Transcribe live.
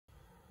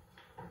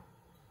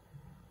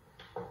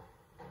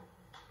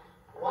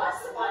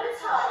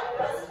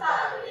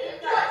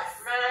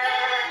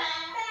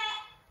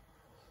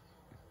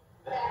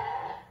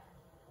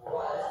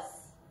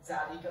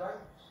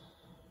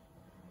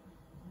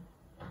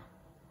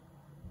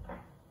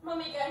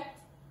Mummy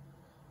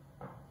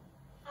goat.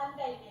 And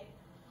baby.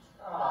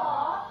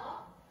 Aww.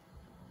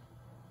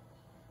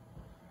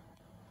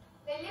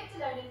 They lived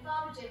alone in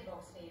Farmer Jim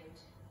Boxfield.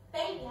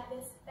 Baby had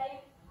this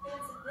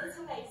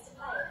little maze to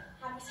play in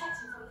and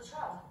protect him from the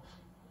troll.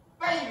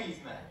 Baby's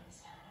maze.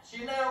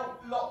 She now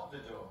locked the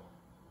door.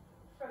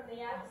 From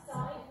the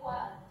outside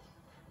world.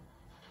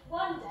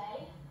 One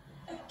day,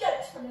 a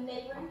goat from a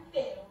neighbouring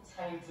field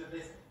Came to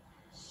visit.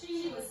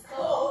 She was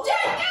called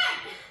Jess!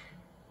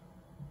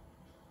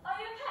 Are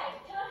you okay?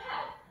 Can I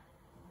help?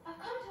 I've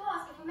come to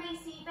ask if I may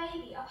see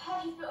Baby. I've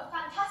heard he's built a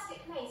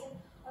fantastic maze and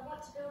I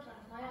want to build one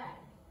of my own.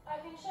 I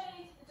can show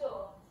you to the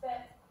door,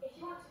 but if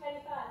you want to go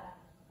any further,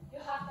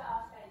 you'll have to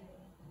ask Baby.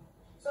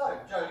 So,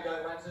 Jody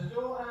Goat went to the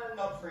door and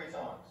knocked 3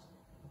 times.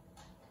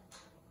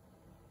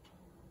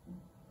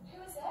 Who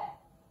is it?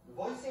 The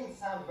voice seemed to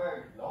sound a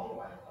very long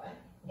way away.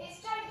 It's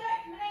Jody Goat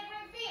from the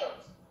neighbouring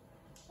field.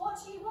 What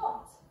do you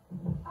want?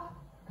 I've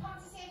come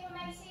to see if I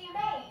may see your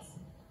maze.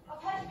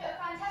 I've heard you built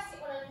a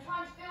fantastic one and I'm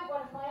trying to build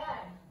one of my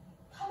own.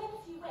 Come in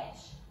if you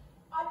wish.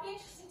 I'd be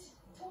interested to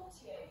talk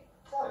to you.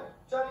 So,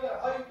 Jody Goat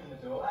opened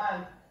the door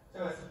and, to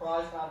her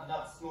surprise, found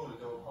another smaller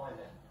door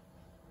behind it.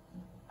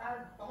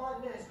 And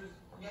behind this was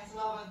yet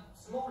another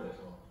smaller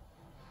door.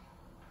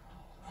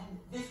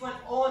 And this went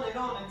on and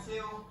on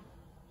until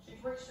she'd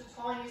reached the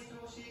tiniest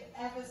door she'd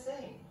ever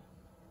seen.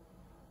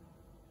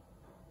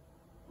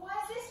 Why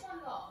is this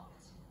one locked?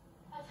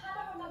 I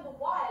cannot remember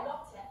why I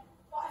locked it,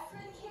 but I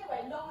threw the key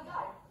away long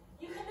ago.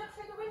 You can look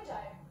through the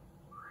window.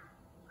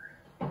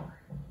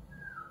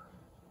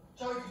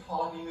 Jody could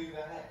hardly move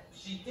her head.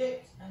 She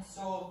dipped and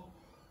saw,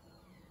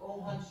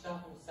 all hunched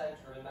up in the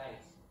centre of the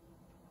maze,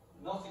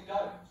 not a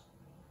goat,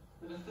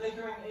 but a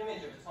flickering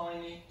image of a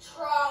tiny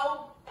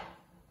Troll!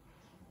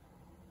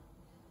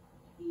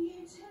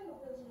 You too are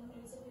building a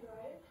maze of your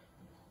own.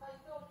 I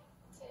thought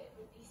it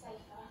would be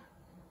safer.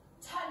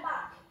 Turn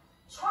back.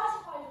 Try to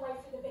find a way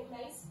through the big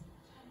maze.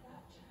 Turn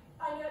back, Jody.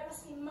 I know it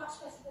must be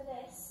much better than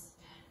this.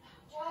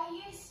 Why are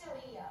you still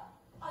here?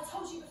 I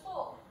told you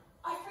before.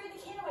 I threw the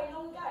key away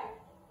long ago.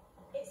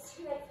 It's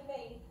too late for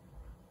me.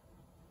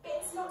 But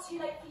it's not too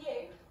late for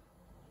you.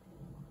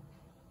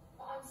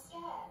 But I'm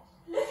scared.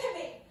 Look at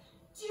me.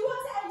 Do you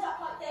want to end up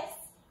like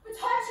this?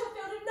 Return to your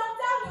field and knock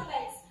down your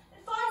maze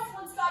and find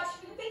someone to guide you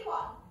through the big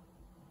one.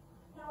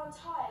 Now I'm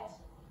tired.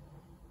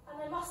 And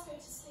I must go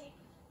to sleep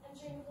and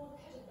dream of all the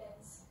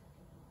could-have-beens.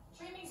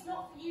 Dreaming's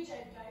not for you,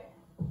 Jody Goat.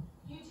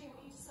 You do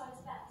what you decide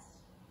is best.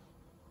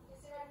 Is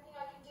there anything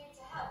I can do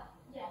to help?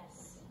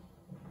 Yes.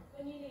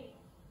 When you leave,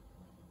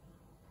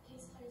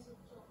 please close all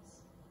the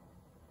doors.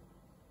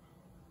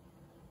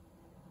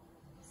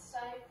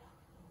 So,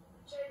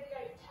 Jody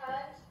Goat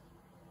turned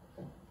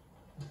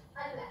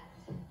and left,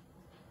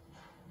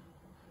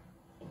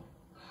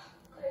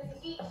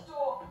 closing each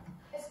door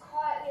as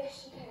quietly as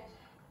she could.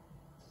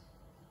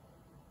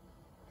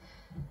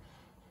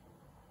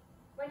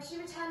 When she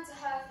returned to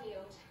her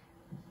field,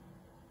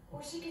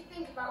 all she could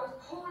think about was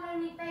poor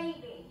lonely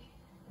Baby,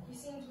 who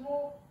seemed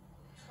more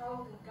troll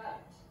than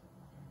goat.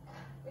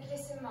 With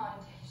this in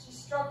mind, she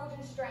struggled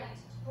and strained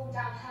to pull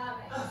down her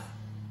maze.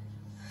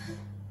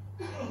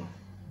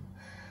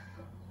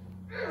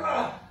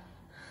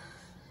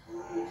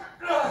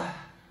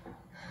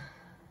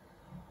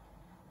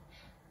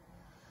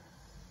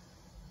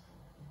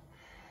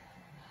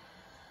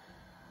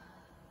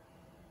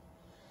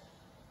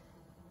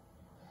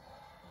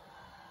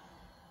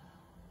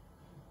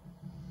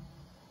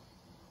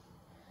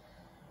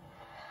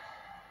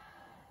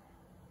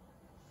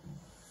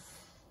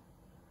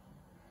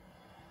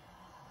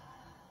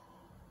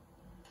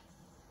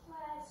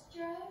 Where's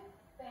Joe,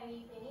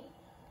 baby?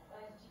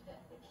 Where did you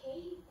get the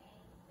key,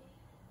 baby?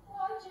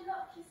 Why'd you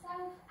lock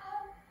yourself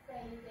out,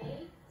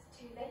 baby? It's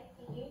too late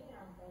for you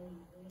now,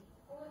 baby.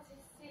 What a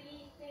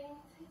silly thing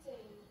to do,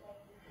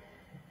 baby.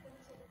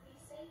 Couldn't it be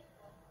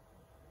safer,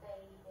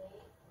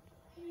 baby?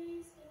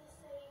 Who's gonna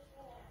save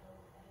you now,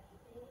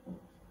 baby?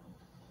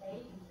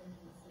 Baby's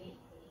looking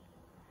sleepy.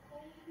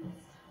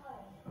 Baby's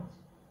tired.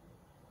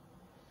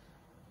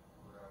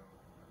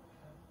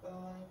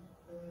 Bye,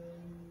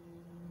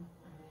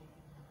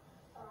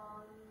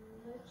 On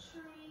the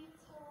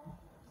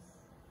treetops,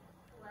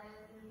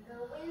 when the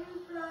wind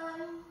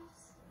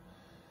blows,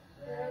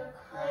 the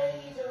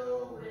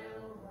cradle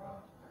will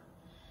rock.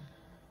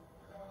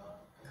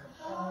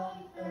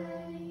 Rock-a-bye,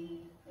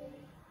 baby,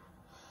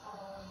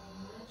 on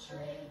the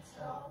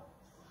treetops.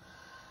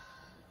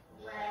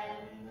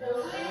 When the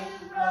wind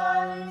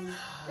blows,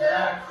 the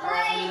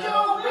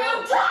cradle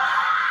will die!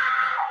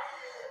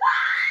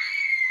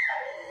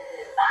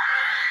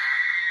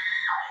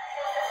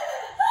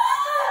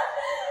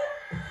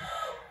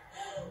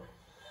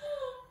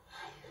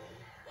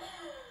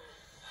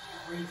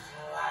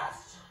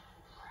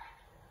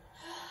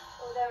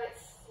 Although it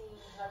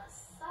seemed like a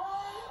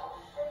sigh of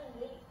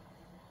relief.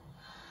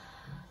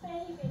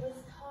 Baby was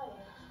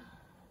tired,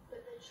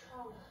 but the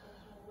troll in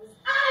him was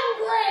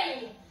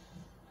angry!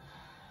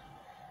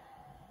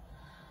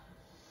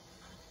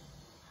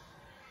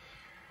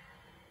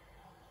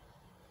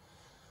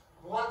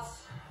 Once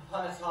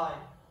upon a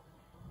time,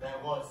 there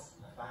was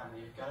a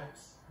family of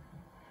goats,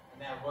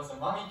 and there was a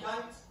mummy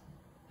goat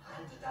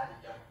and a daddy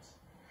goat.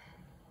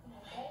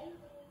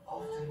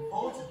 Often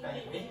fought a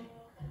baby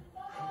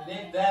and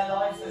lived their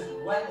lives as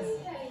well as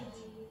they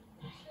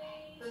could.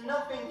 But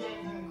nothing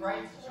gave them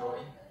greater joy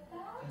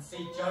than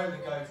see Joe the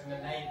goat in the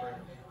neighbouring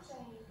field,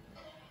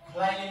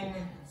 playing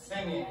and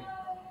singing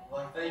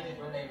like they did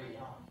when they were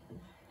young.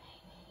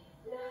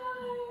 No,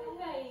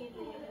 baby.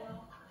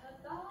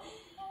 No,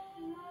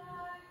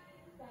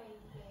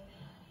 baby.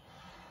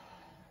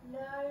 No,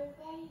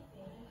 baby.